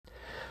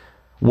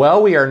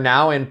Well, we are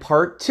now in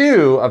part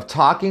 2 of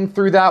talking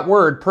through that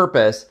word,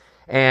 purpose.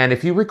 And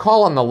if you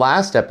recall on the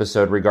last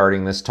episode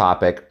regarding this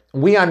topic,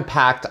 we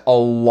unpacked a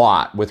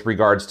lot with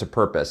regards to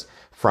purpose,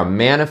 from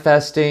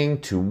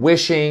manifesting to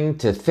wishing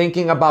to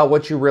thinking about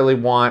what you really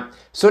want.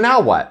 So now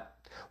what?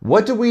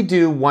 What do we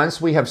do once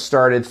we have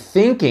started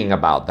thinking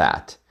about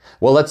that?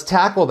 Well, let's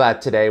tackle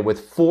that today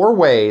with 4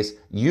 ways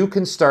you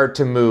can start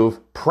to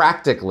move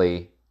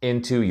practically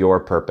into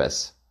your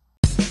purpose.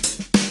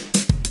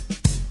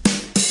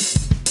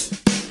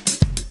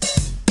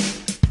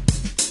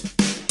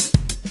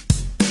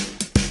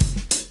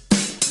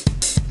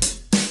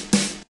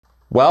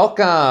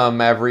 Welcome,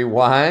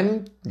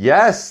 everyone.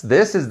 Yes,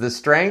 this is the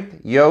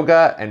Strength,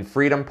 Yoga, and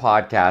Freedom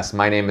Podcast.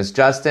 My name is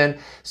Justin.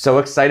 So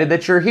excited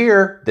that you're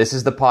here. This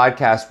is the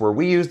podcast where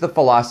we use the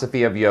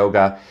philosophy of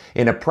yoga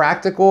in a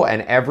practical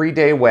and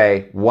everyday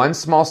way, one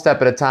small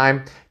step at a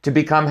time, to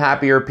become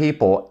happier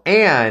people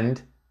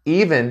and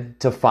even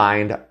to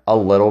find a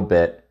little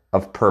bit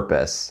of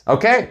purpose.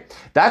 Okay,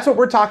 that's what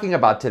we're talking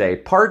about today.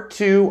 Part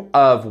 2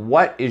 of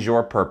What is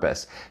Your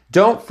Purpose?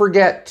 Don't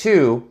forget,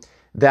 too,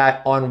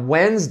 that on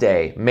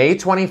Wednesday, May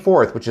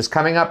 24th, which is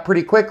coming up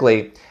pretty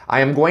quickly, I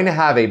am going to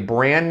have a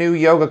brand new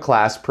yoga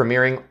class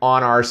premiering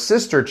on our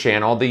sister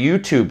channel, the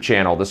YouTube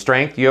channel, the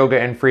Strength,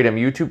 Yoga, and Freedom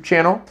YouTube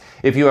channel.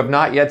 If you have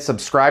not yet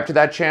subscribed to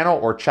that channel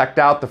or checked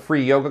out the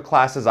free yoga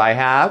classes I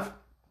have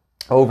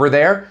over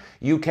there,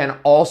 you can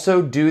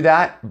also do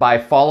that by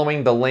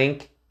following the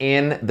link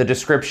in the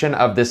description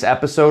of this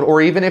episode, or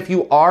even if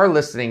you are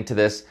listening to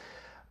this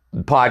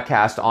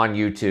podcast on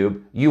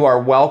YouTube, you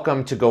are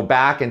welcome to go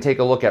back and take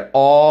a look at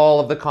all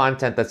of the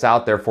content that's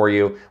out there for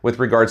you with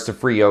regards to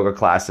free yoga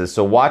classes.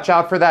 So watch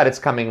out for that. It's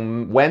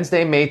coming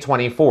Wednesday, May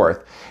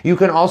 24th. You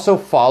can also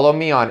follow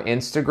me on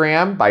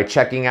Instagram by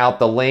checking out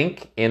the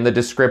link in the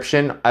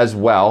description as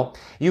well.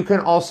 You can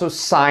also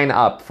sign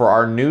up for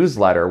our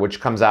newsletter, which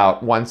comes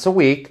out once a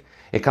week.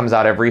 It comes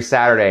out every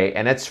Saturday,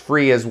 and it's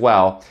free as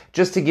well,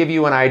 just to give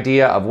you an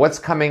idea of what's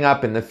coming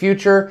up in the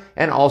future,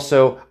 and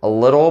also a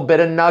little bit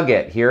of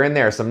nugget here and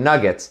there, some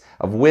nuggets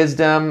of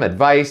wisdom,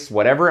 advice,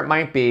 whatever it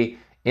might be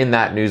in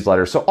that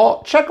newsletter.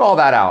 So check all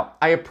that out.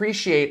 I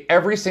appreciate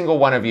every single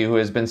one of you who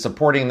has been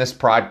supporting this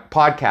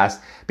podcast,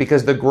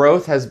 because the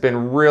growth has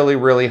been really,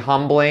 really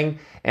humbling.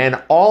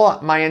 And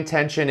all my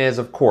intention is,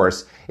 of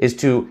course, is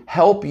to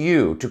help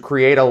you to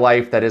create a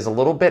life that is a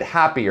little bit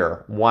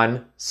happier,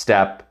 one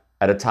step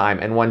at a time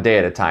and one day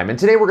at a time. And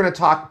today we're going to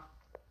talk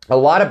a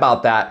lot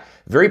about that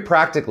very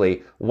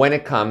practically when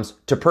it comes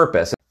to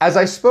purpose. As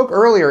I spoke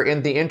earlier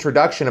in the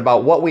introduction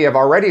about what we have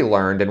already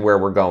learned and where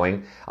we're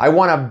going, I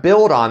want to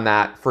build on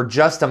that for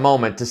just a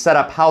moment to set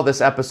up how this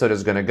episode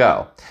is going to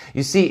go.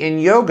 You see, in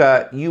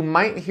yoga, you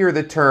might hear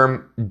the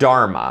term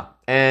dharma.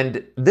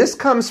 And this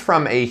comes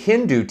from a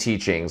Hindu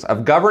teachings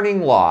of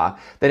governing law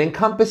that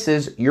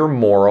encompasses your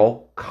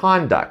moral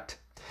conduct.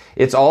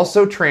 It's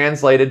also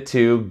translated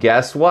to,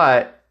 guess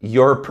what?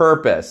 Your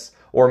purpose,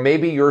 or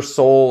maybe your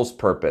soul's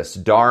purpose,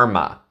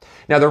 dharma.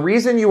 Now, the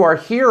reason you are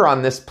here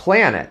on this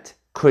planet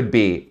could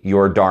be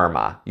your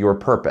dharma, your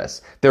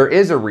purpose. There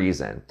is a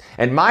reason.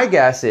 And my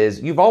guess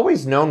is you've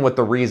always known what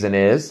the reason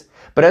is,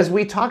 but as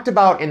we talked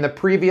about in the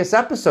previous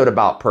episode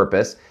about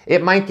purpose,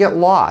 it might get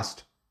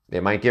lost.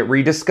 It might get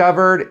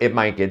rediscovered, it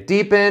might get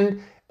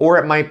deepened, or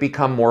it might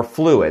become more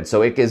fluid.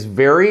 So it is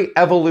very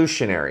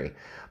evolutionary.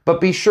 But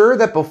be sure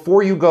that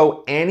before you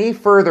go any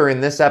further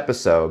in this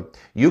episode,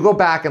 you go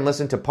back and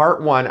listen to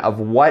part 1 of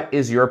What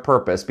is Your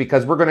Purpose,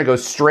 because we're going to go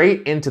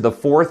straight into the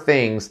 4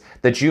 things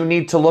that you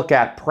need to look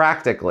at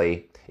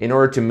practically in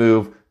order to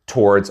move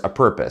towards a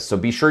purpose. So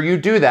be sure you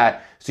do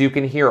that so you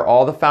can hear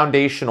all the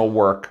foundational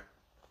work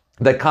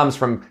that comes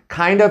from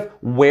kind of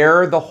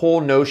where the whole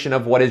notion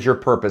of what is your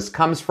purpose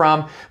comes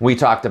from. We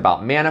talked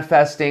about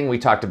manifesting. We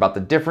talked about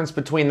the difference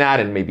between that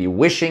and maybe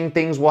wishing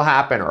things will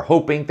happen or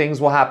hoping things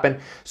will happen.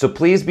 So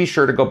please be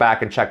sure to go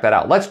back and check that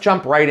out. Let's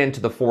jump right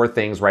into the 4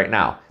 things right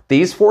now.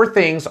 These 4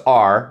 things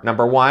are,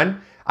 number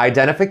 1,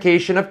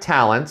 identification of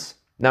talents.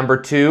 Number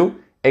 2,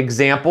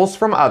 examples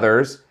from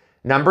others.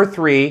 Number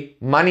 3,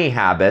 money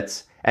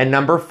habits. And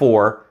number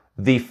 4,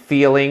 the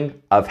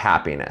feeling of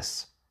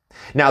happiness.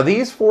 Now,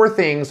 these 4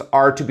 things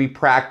are to be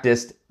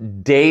practiced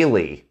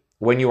daily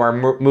when you are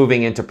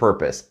moving into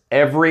purpose.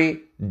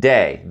 Every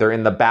day. They're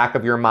in the back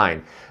of your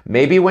mind.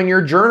 Maybe when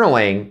you're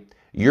journaling,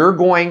 you're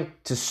going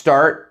to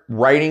start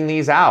writing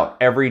these out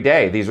every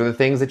day. These are the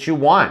things that you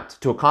want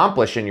to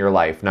accomplish in your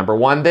life. Number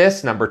 1,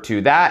 this. Number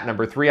 2, that.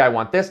 Number 3, I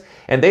want this.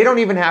 And they don't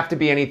even have to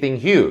be anything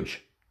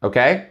huge.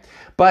 Okay?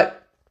 But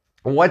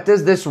what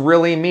does this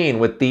really mean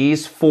with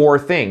these 4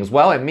 things?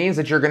 Well, it means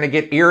that you're going to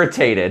get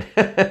irritated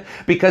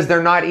because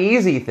they're not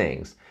easy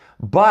things,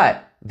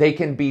 but they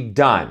can be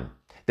done.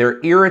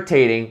 They're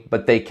irritating,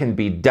 but they can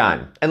be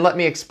done. And let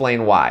me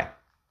explain why.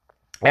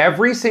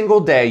 Every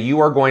single day,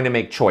 you are going to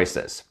make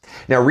choices.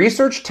 Now,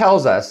 research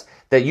tells us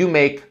that you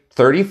make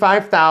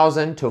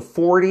 35,000 to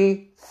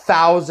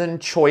 40,000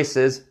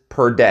 choices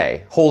per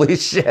day. Holy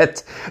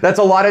shit. That's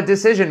a lot of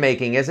decision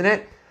making, isn't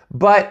it?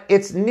 But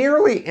it's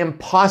nearly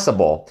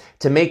impossible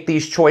to make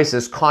these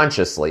choices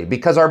consciously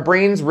because our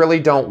brains really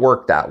don't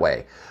work that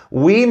way.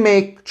 We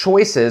make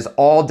choices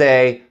all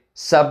day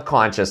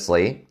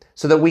subconsciously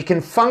so that we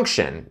can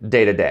function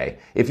day to day.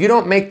 If you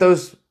don't make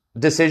those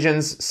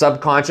decisions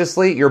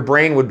subconsciously, your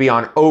brain would be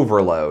on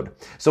overload.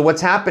 So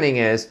what's happening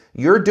is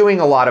you're doing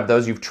a lot of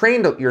those. You've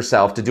trained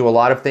yourself to do a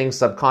lot of things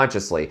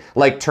subconsciously,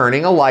 like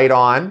turning a light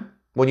on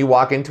when you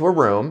walk into a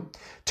room,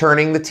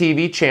 turning the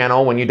TV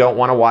channel when you don't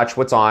want to watch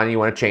what's on, you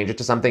want to change it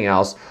to something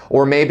else,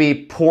 or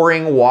maybe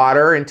pouring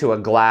water into a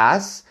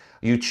glass.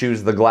 You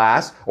choose the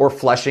glass, or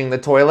flushing the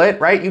toilet,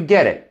 right? You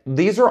get it.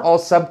 These are all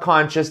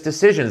subconscious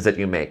decisions that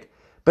you make.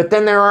 But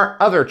then there are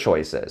other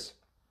choices.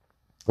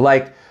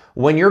 Like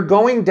when you're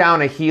going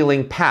down a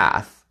healing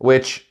path,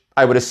 which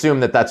I would assume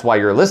that that's why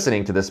you're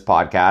listening to this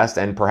podcast,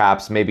 and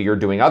perhaps maybe you're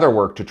doing other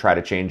work to try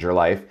to change your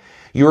life,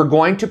 you're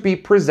going to be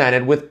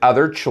presented with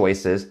other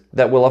choices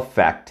that will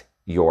affect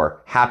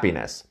your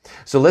happiness.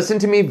 So listen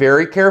to me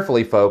very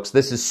carefully, folks.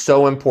 This is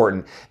so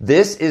important.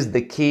 This is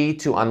the key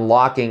to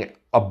unlocking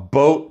a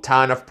boat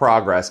ton of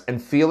progress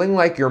and feeling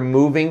like you're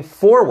moving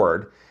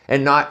forward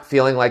and not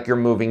feeling like you're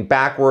moving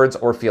backwards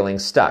or feeling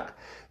stuck.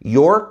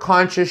 Your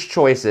conscious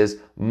choices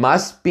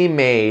must be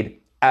made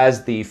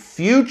as the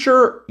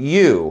future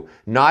you,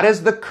 not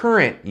as the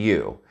current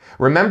you.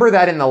 Remember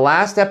that in the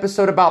last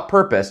episode about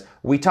purpose,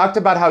 we talked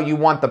about how you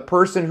want the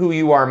person who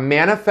you are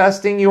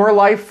manifesting your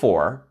life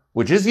for,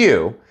 which is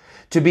you,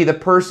 to be the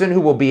person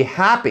who will be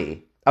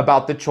happy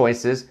about the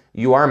choices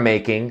you are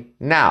making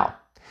now.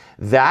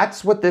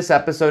 That's what this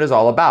episode is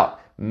all about.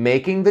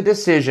 Making the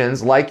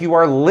decisions like you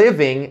are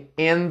living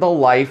in the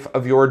life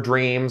of your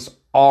dreams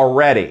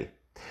already.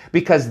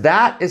 Because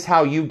that is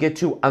how you get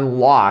to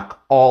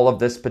unlock all of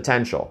this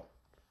potential.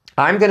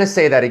 I'm going to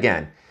say that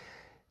again.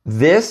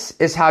 This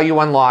is how you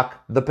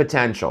unlock the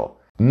potential.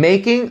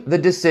 Making the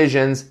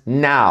decisions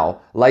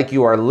now like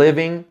you are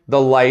living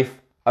the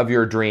life of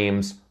your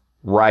dreams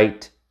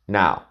right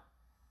now.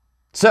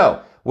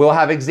 So, we'll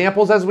have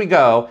examples as we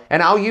go,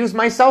 and I'll use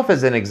myself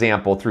as an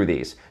example through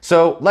these.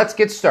 So let's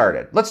get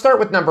started. Let's start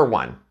with number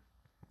 1.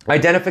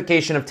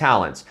 Identification of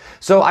talents.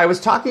 So I was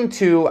talking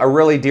to a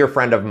really dear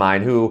friend of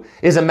mine who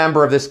is a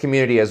member of this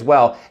community as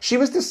well. She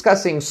was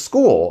discussing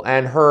school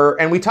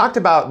and we talked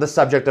about the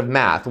subject of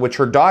math, which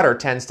her daughter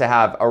tends to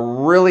have a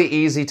really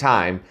easy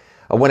time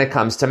when it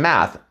comes to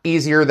math,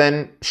 easier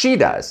than she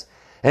does.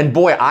 And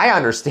boy, I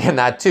understand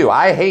that too.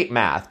 I hate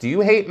math. Do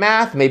you hate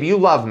math? Maybe you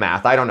love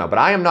math. I don't know, but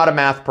I am not a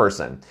math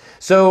person.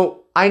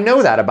 So I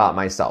know that about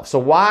myself. So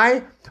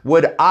why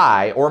would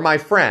I or my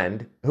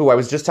friend who I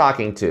was just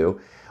talking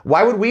to,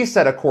 why would we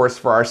set a course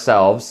for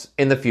ourselves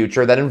in the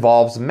future that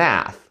involves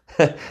math?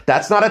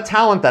 That's not a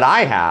talent that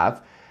I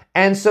have.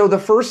 And so the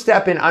first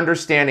step in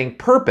understanding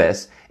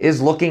purpose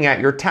is looking at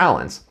your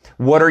talents.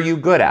 What are you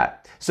good at?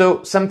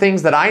 So some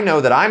things that I know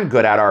that I'm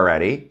good at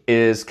already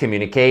is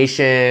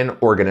communication,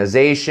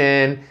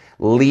 organization,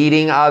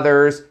 leading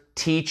others,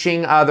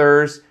 teaching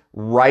others,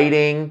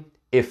 writing,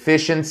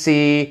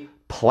 efficiency,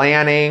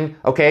 planning.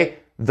 Okay,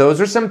 those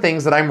are some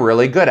things that I'm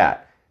really good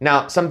at.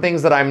 Now, some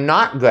things that I'm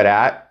not good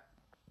at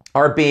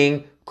are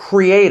being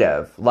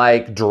creative,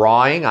 like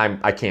drawing.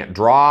 I can't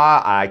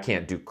draw. I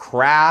can't do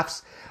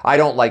crafts. I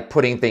don't like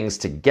putting things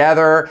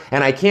together,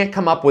 and I can't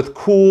come up with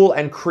cool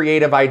and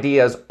creative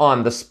ideas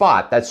on the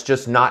spot. That's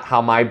just not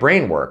how my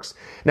brain works.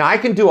 Now, I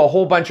can do a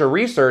whole bunch of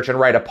research and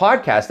write a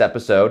podcast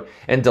episode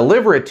and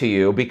deliver it to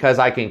you because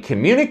I can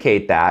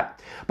communicate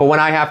that. But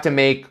when I have to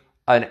make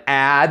an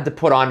ad to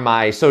put on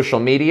my social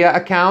media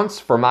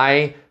accounts for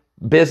my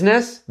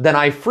business, then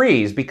I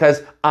freeze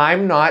because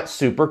I'm not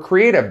super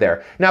creative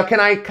there. Now, can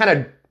I kind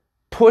of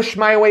push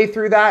my way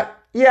through that?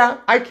 Yeah,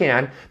 I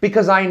can,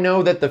 because I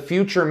know that the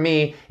future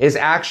me is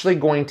actually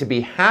going to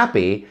be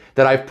happy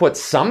that I've put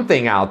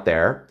something out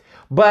there.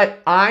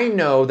 But I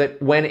know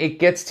that when it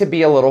gets to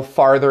be a little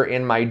farther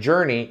in my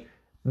journey,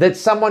 that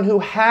someone who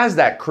has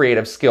that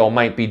creative skill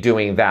might be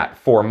doing that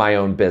for my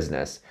own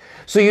business.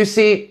 So you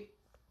see,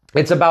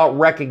 it's about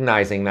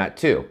recognizing that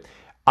too.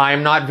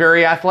 I'm not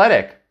very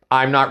athletic.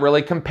 I'm not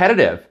really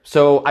competitive,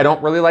 so I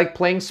don't really like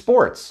playing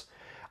sports.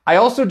 I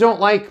also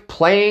don't like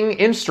playing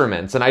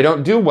instruments, and I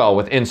don't do well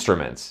with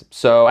instruments.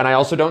 And I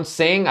also don't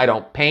sing, I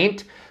don't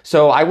paint,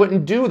 so I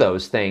wouldn't do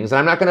those things. And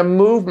I'm not going to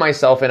move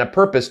myself in a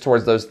purpose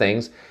towards those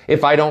things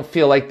if I don't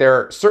feel like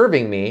they're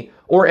serving me,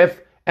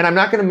 and I'm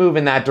not going to move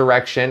in that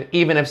direction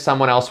even if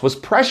someone else was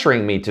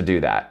pressuring me to do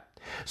that.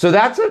 So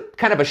that's a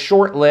kind of a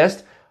short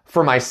list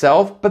for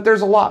myself, but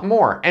there's a lot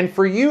more. And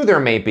for you, there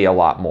may be a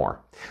lot more.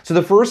 So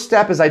the first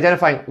step is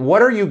identifying,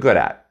 what are you good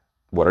at?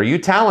 What are you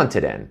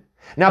talented in?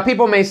 Now,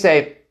 people may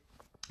say,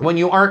 when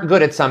you aren't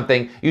good at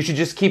something, you should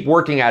just keep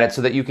working at it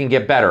so that you can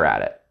get better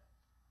at it.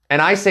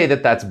 And I say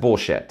that that's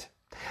bullshit.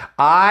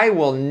 I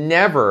will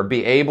never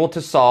be able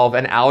to solve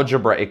an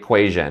algebra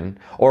equation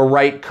or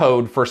write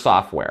code for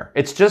software.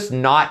 It's just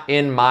not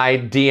in my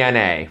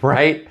DNA,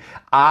 right?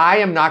 I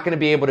am not going to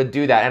be able to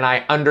do that, and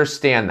I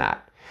understand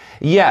that.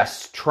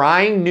 Yes,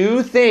 trying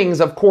new things,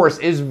 of course,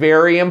 is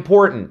very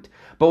important.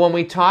 But when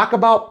we talk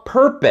about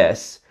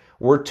purpose,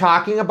 We're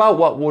talking about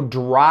what will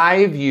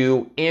drive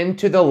you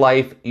into the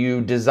life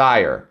you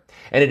desire.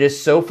 And it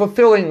is so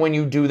fulfilling when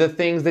you do the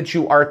things that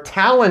you are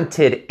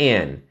talented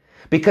in,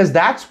 because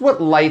that's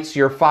what lights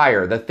your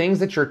fire, the things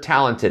that you're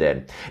talented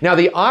in. Now,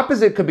 the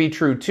opposite could be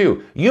true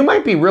too. You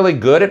might be really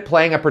good at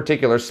playing a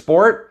particular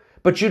sport,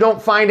 but you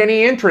don't find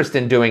any interest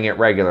in doing it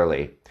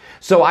regularly.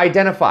 So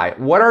identify,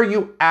 what are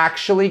you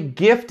actually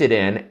gifted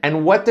in,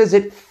 and what does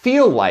it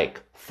feel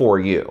like for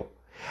you?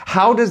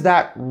 How does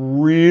that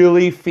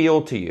really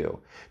feel to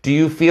you? Do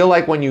you feel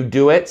like when you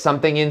do it,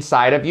 something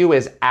inside of you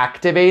is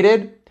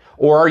activated?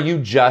 Or are you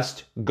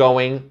just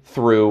going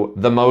through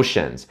the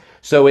motions?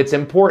 So it's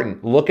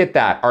important. Look at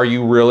that. Are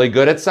you really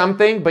good at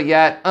something, but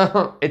yet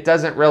it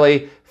doesn't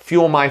really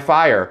fuel my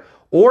fire?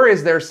 Or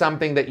is there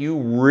something that you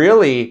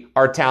really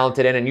are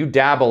talented in and you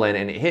dabble in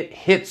and it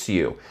hits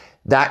you?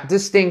 That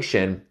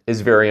distinction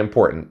is very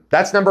important.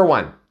 That's number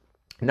one.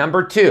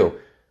 Number two,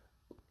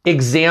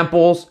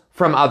 examples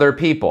from other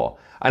people.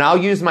 And I'll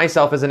use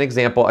myself as an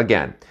example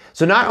again.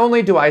 So not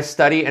only do I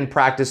study and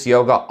practice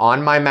yoga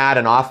on my mat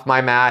and off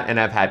my mat, and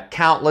I've had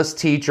countless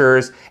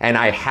teachers, and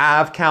I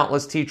have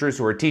countless teachers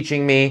who are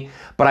teaching me,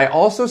 but I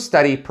also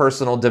study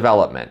personal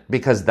development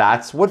because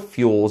that's what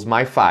fuels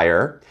my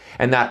fire.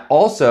 And that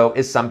also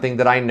is something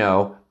that I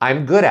know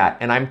I'm good at,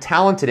 and I'm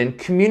talented in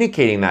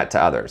communicating that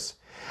to others.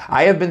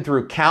 I have been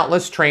through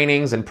countless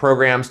trainings and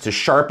programs to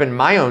sharpen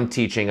my own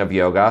teaching of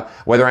yoga,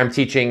 whether I'm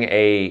teaching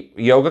a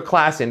yoga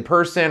class in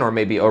person or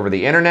maybe over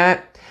the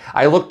internet.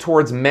 I look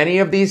towards many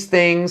of these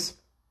things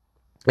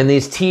and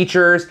these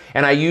teachers,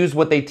 and I use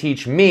what they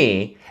teach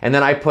me, and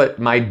then I put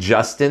my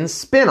Justin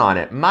spin on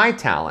it, my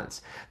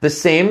talents. The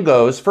same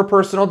goes for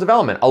personal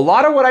development. A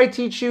lot of what I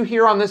teach you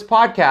here on this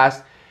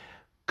podcast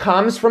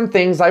comes from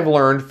things I've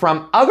learned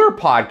from other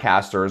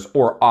podcasters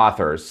or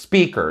authors,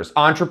 speakers,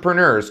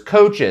 entrepreneurs,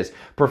 coaches,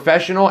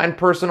 professional and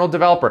personal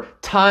developer,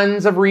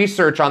 tons of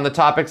research on the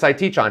topics I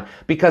teach on,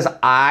 because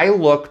I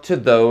look to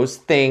those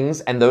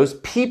things and those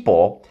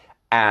people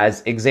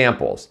as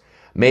examples.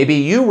 Maybe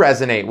you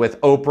resonate with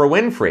Oprah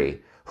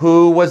Winfrey,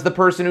 who was the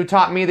person who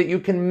taught me that you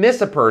can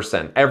miss a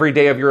person every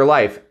day of your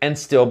life and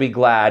still be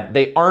glad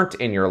they aren't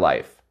in your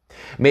life.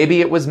 Maybe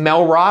it was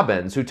Mel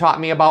Robbins who taught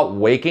me about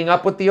waking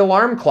up with the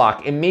alarm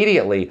clock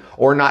immediately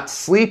or not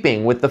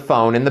sleeping with the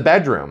phone in the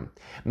bedroom.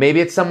 Maybe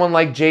it's someone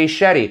like Jay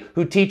Shetty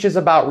who teaches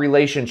about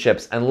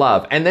relationships and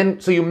love. And then,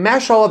 so you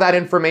mesh all of that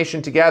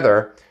information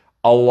together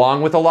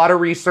along with a lot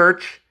of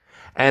research.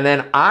 And then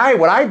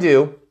what I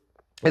do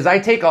is I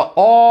take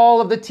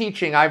all of the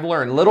teaching I've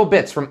learned, little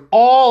bits from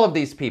all of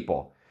these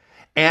people,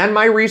 and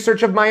my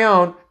research of my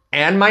own,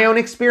 and my own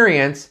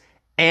experience,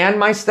 and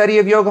my study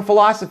of yoga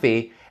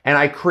philosophy, and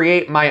I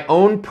create my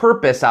own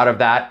purpose out of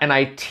that, and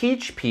I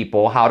teach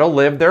people how to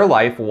live their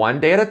life one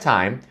day at a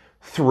time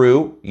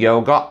through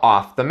yoga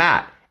off the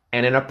mat,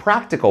 and in a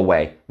practical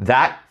way.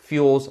 That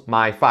fuels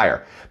my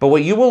fire. But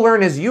what you will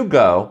learn as you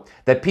go,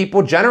 that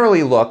people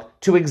generally look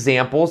to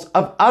examples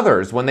of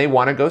others when they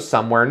want to go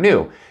somewhere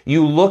new.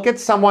 You look at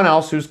someone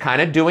else who's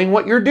kind of doing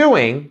what you're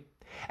doing,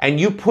 and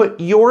you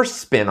put your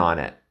spin on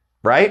it,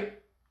 right?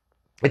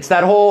 It's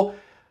that whole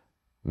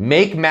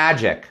make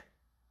magic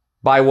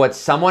by what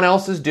someone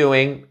else is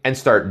doing and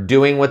start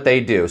doing what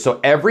they do. So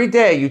every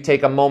day you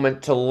take a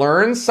moment to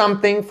learn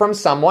something from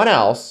someone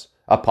else,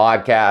 a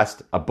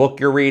podcast, a book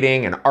you're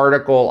reading, an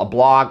article, a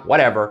blog,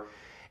 whatever,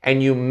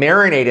 and you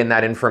marinate in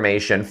that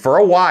information for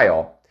a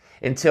while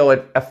until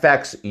it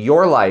affects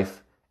your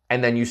life,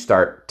 and then you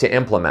start to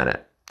implement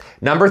it.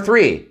 Number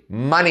 3,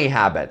 money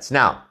habits.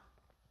 Now,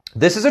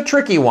 this is a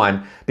tricky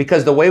one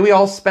because the way we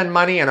all spend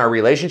money and our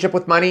relationship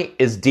with money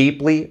is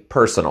deeply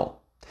personal.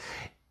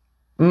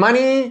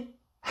 Money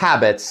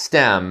habits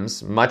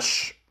stems,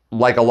 much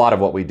like a lot of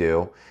what we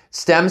do,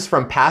 stems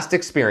from past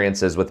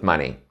experiences with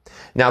money.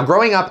 Now,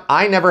 growing up,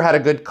 I never had a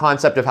good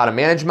concept of how to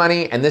manage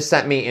money, and this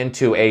sent me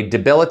into a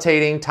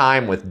debilitating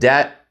time with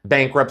debt,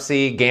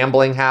 bankruptcy,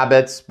 gambling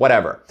habits,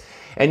 whatever.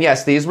 And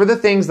yes, these were the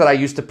things that I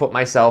used to put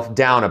myself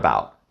down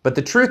about. But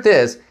the truth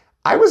is,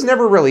 I was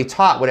never really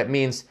taught what it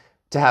means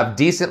to have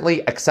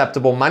decently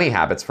acceptable money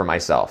habits for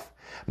myself.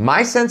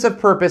 My sense of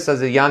purpose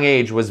as a young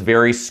age was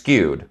very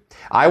skewed.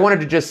 I wanted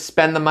to just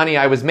spend the money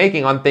I was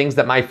making on things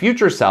that my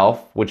future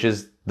self, which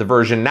is the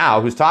version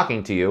now who's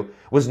talking to you,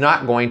 was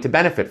not going to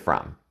benefit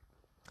from.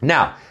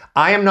 Now,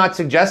 I am not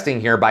suggesting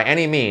here by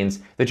any means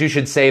that you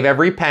should save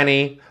every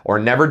penny or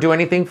never do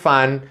anything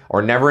fun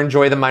or never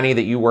enjoy the money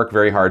that you work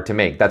very hard to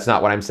make. That's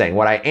not what I'm saying.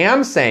 What I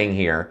am saying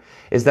here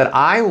is that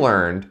I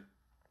learned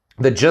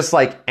that just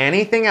like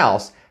anything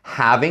else,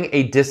 having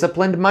a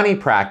disciplined money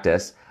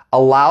practice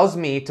allows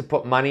me to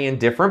put money in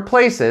different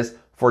places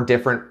for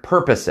different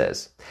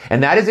purposes.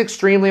 And that is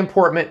extremely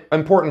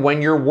important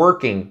when you're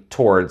working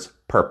towards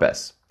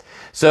purpose.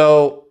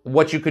 So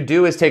what you could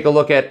do is take a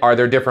look at, are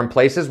there different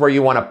places where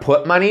you want to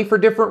put money for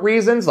different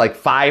reasons, like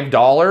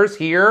 $5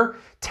 here,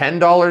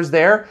 $10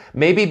 there?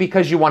 Maybe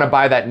because you want to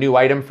buy that new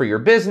item for your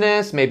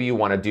business. Maybe you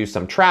want to do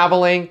some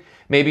traveling.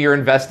 Maybe you're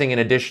investing in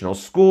additional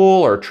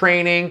school or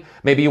training.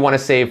 Maybe you want to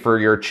save for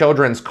your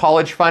children's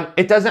college fund.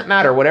 It doesn't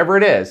matter, whatever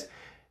it is.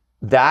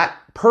 that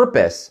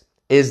purpose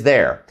is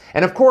there.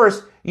 And of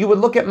course, you would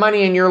look at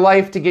money in your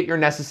life to get your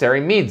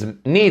necessary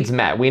needs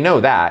met. We know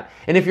that.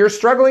 And if you're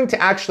struggling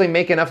to actually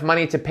make enough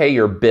money to pay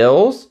your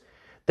bills,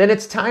 then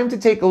it's time to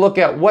take a look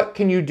at what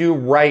can you do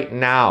right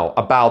now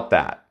about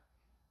that.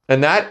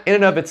 And that in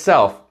and of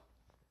itself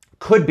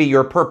could be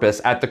your purpose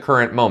at the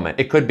current moment.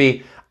 It could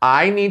be,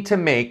 I need to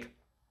make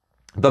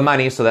the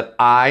money so that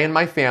I and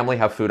my family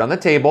have food on the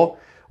table,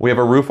 we have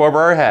a roof over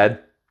our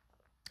head,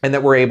 and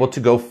that we're able to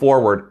go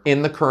forward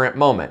in the current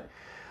moment.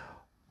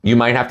 You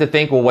might have to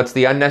think, well, what's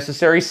the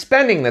unnecessary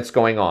spending that's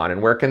going on?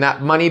 And where can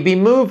that money be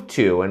moved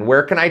to? And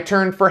where can I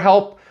turn for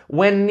help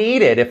when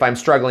needed if I'm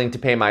struggling to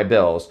pay my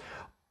bills?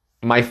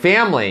 My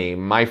family,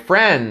 my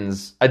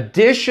friends,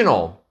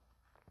 additional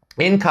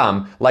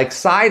income like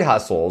side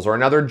hustles or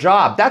another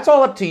job. That's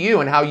all up to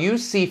you and how you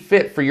see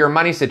fit for your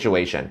money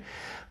situation.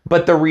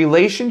 But the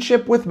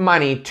relationship with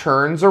money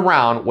turns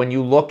around when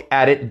you look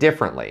at it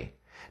differently.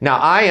 Now,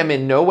 I am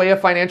in no way a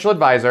financial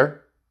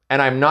advisor,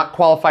 and I'm not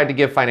qualified to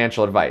give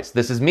financial advice.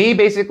 This is me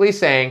basically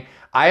saying,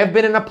 I have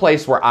been in a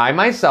place where I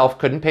myself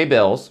couldn't pay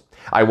bills.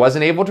 I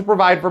wasn't able to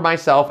provide for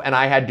myself, and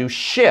I had to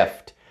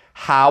shift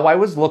how I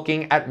was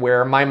looking at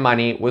where my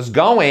money was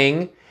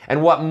going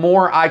and what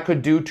more I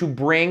could do to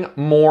bring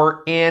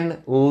more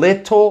in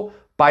little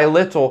by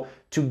little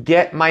to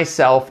get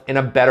myself in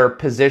a better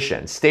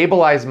position,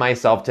 stabilize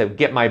myself to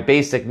get my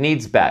basic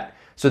needs met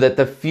so that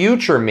the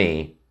future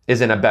me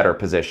is in a better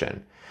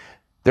position.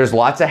 There's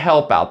lots of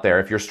help out there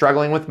if you're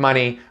struggling with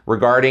money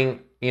regarding,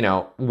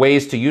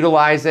 ways to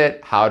utilize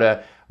it, how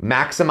to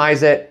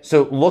maximize it.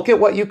 So look at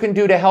what you can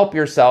do to help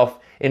yourself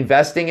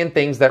investing in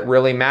things that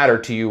really matter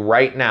to you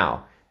right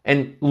now.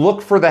 And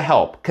look for the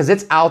help because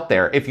it's out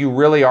there if you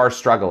really are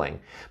struggling.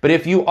 But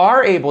if you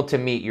are able to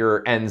meet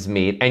your ends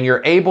meet and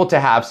you're able to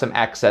have some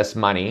excess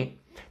money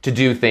to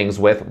do things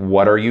with,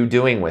 what are you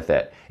doing with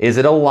it? Is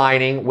it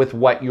aligning with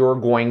what you're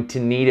going to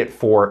need it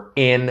for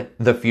in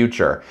the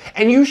future?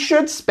 And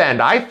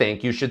I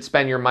think you should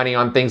spend your money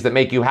on things that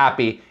make you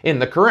happy in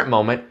the current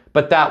moment,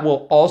 but that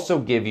will also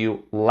give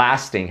you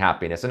lasting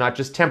happiness and not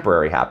just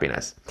temporary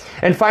happiness.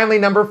 And finally,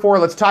 number 4,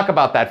 let's talk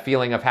about that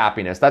feeling of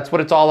happiness. That's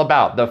what it's all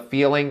about, the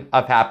feeling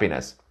of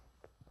happiness.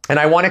 And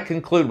I want to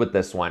conclude with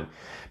this one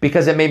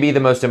because it may be the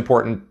most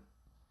important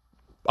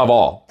of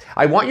all.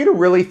 I want you to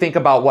really think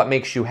about what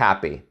makes you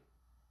happy.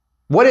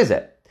 What is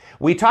it?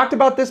 We talked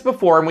about this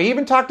before, and we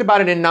even talked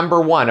about it in number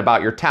 1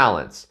 about your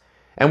talents.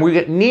 And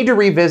we need to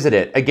revisit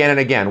it again and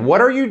again. What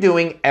are you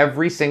doing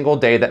every single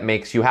day that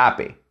makes you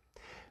happy?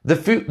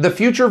 The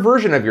future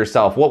version of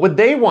yourself, what would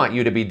they want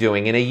you to be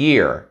doing in a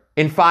year,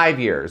 in 5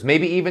 years,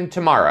 maybe even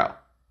tomorrow?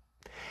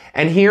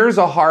 And here's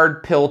a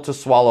hard pill to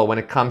swallow when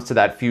it comes to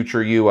that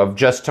future you of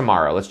just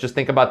tomorrow. Let's just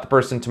think about the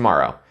person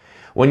tomorrow.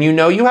 When you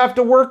know you have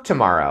to work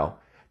tomorrow,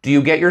 do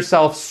you get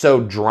yourself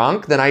so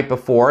drunk the night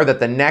before that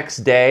the next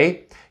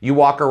day you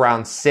walk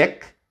around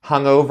sick,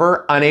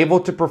 hungover,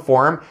 unable to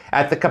perform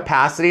at the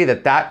capacity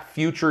that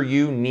future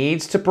you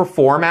needs to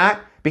perform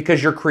at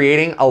because you're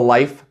creating a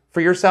life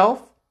for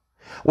yourself?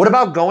 What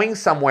about going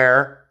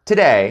somewhere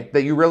today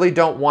that you really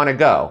don't want to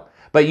go,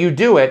 but you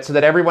do it so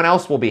that everyone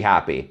else will be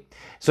happy?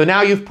 So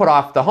now you've put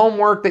off the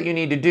homework that you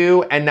need to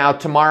do, and now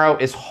tomorrow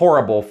is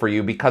horrible for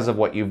you because of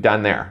what you've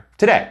done there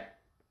today.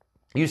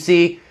 You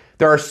see,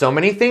 there are so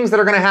many things that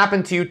are going to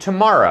happen to you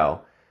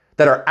tomorrow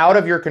that are out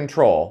of your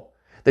control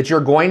that you're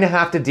going to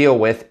have to deal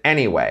with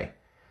anyway.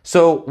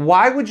 So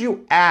why would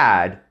you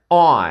add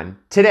on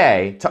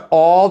today to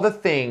all the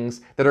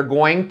things that are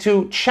going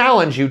to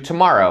challenge you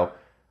tomorrow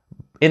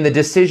in the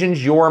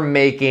decisions you're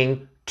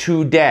making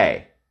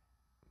today?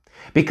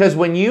 Because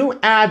when you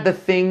add the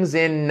things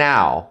in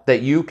now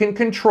that you can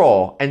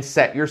control and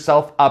set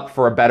yourself up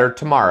for a better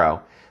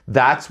tomorrow,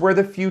 that's where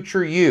the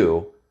future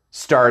you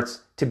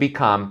starts to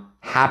become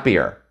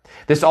happier.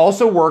 This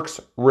also works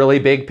really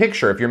big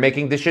picture. If you're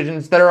making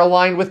decisions that are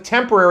aligned with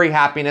temporary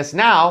happiness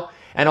now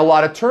and a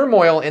lot of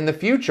turmoil in the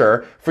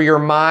future for your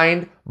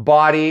mind,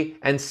 body,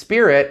 and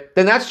spirit,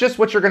 then that's just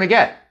what you're going to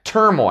get,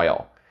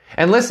 turmoil.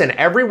 And listen,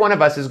 every one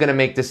of us is going to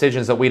make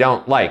decisions that we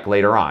don't like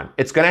later on.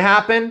 It's going to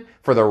happen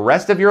for the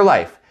rest of your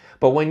life.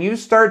 But when you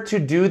start to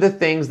do the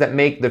things that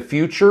make the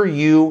future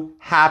you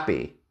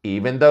happy,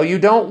 even though you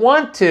don't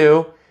want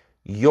to,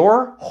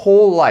 your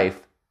whole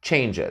life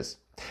changes.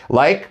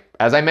 Like,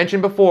 as I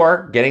mentioned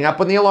before, getting up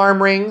when the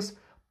alarm rings,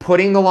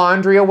 putting the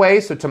laundry away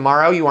so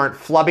tomorrow you aren't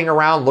flubbing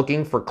around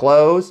looking for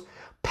clothes,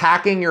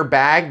 packing your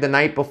bag the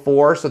night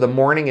before so the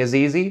morning is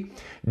easy.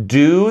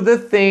 Do the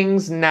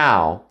things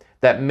now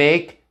that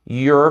make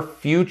your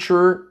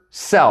future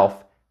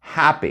self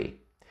happy.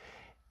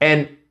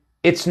 And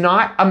it's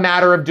not a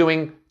matter of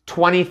doing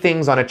 20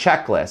 things on a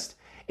checklist.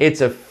 It's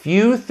a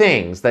few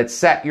things that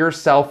set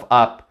yourself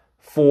up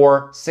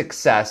for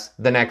success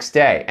the next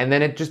day. And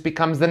then it just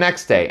becomes the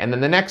next day, and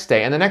then the next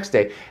day, and the next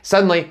day.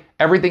 Suddenly,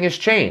 everything has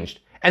changed.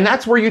 And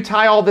that's where you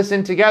tie all this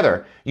in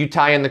together. You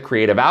tie in the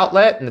creative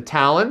outlet and the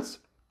talents,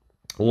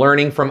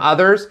 learning from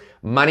others,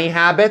 money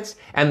habits,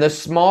 and the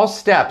small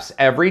steps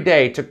every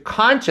day to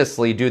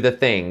consciously do the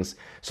things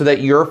so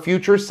that your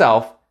future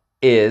self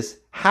is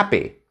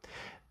happy.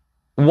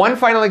 One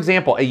final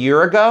example. A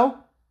year ago,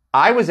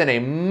 I was in a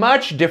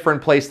much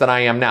different place than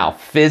I am now.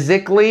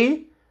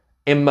 Physically,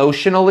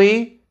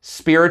 emotionally,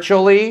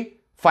 spiritually,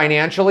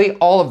 financially,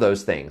 all of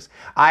those things.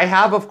 I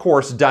have, of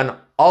course, done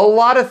a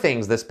lot of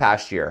things this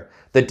past year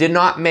that did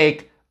not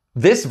make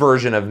this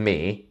version of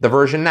me, the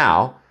version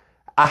now,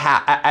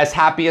 as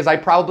happy as I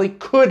probably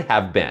could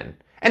have been.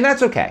 And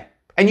that's okay.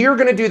 And you're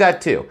going to do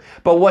that too.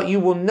 But what you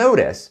will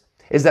notice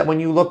is that when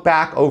you look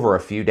back over a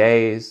few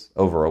days,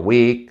 over a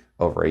week,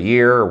 over a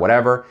year or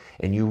whatever,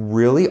 and you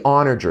really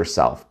honored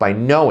yourself by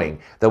knowing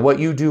that what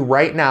you do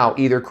right now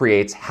either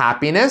creates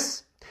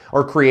happiness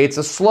or creates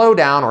a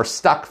slowdown or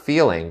stuck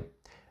feeling,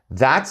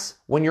 that's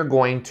when you're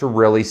going to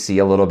really see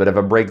a little bit of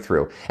a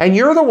breakthrough. And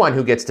you're the one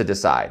who gets to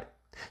decide.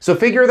 So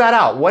figure that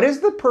out. What is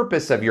the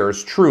purpose of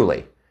yours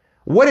truly?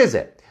 What is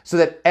it? So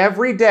that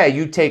every day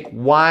you take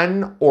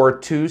 1 or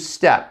 2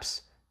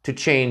 steps to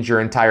change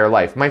your entire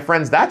life. My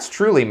friends, that's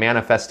truly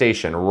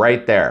manifestation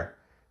right there.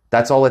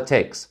 That's all it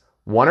takes.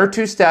 1 or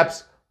 2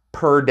 steps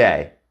per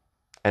day,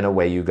 and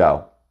away you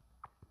go.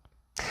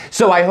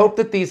 So I hope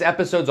that these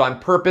episodes on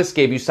purpose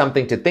gave you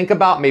something to think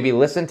about. Maybe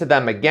listen to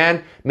them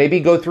again. Maybe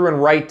go through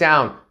and write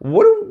down,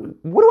 what do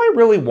I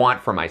really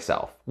want for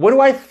myself? What do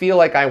I feel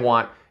like I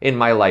want in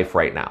my life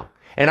right now?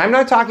 And I'm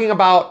not talking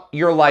about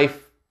your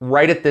life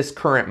right at this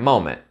current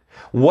moment.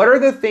 What are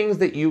the things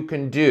that you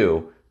can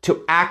do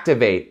to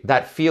activate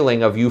that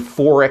feeling of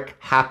euphoric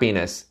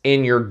happiness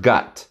in your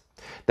gut?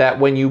 That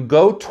when you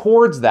go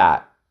towards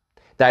that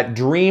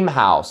dream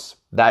house,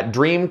 that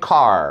dream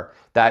car,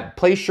 that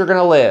place you're going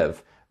to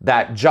live,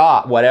 that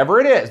job, whatever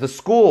it is, the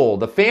school,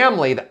 the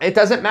family, it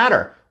doesn't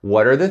matter.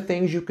 What are the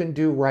things you can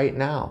do right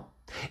now?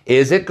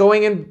 Is it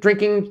going and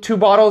drinking 2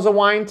 bottles of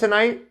wine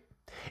tonight?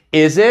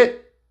 Is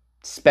it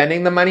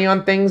spending the money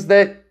on things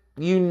that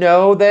you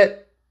know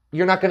that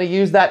you're not going to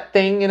use that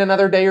thing in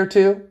another day or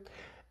 2?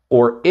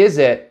 Or is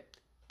it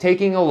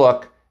taking a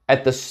look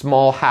at the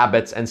small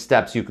habits and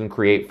steps you can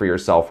create for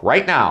yourself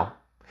right now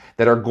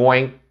that are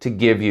going to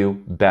give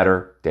you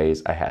better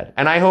days ahead?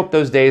 And I hope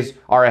those days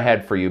are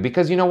ahead for you,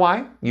 because you know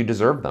why? You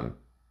deserve them.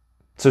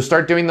 So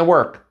start doing the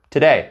work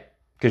today,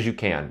 because you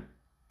can.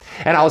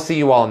 And I'll see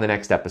you all in the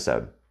next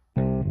episode.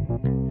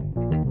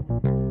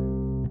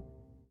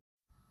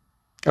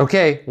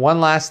 Okay,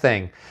 one last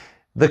thing.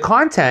 The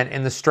content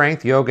in the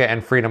Strength, Yoga,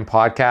 and Freedom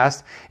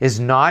podcast is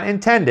not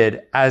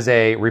intended as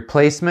a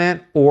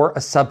replacement or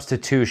a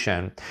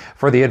substitution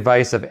for the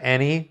advice of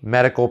any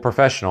medical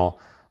professional,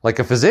 like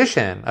a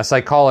physician, a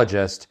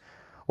psychologist,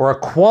 or a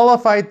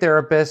qualified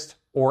therapist,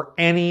 or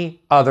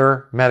any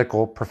other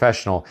medical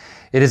professional.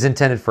 It is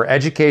intended for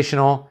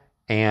educational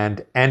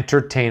and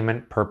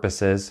entertainment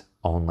purposes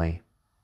only.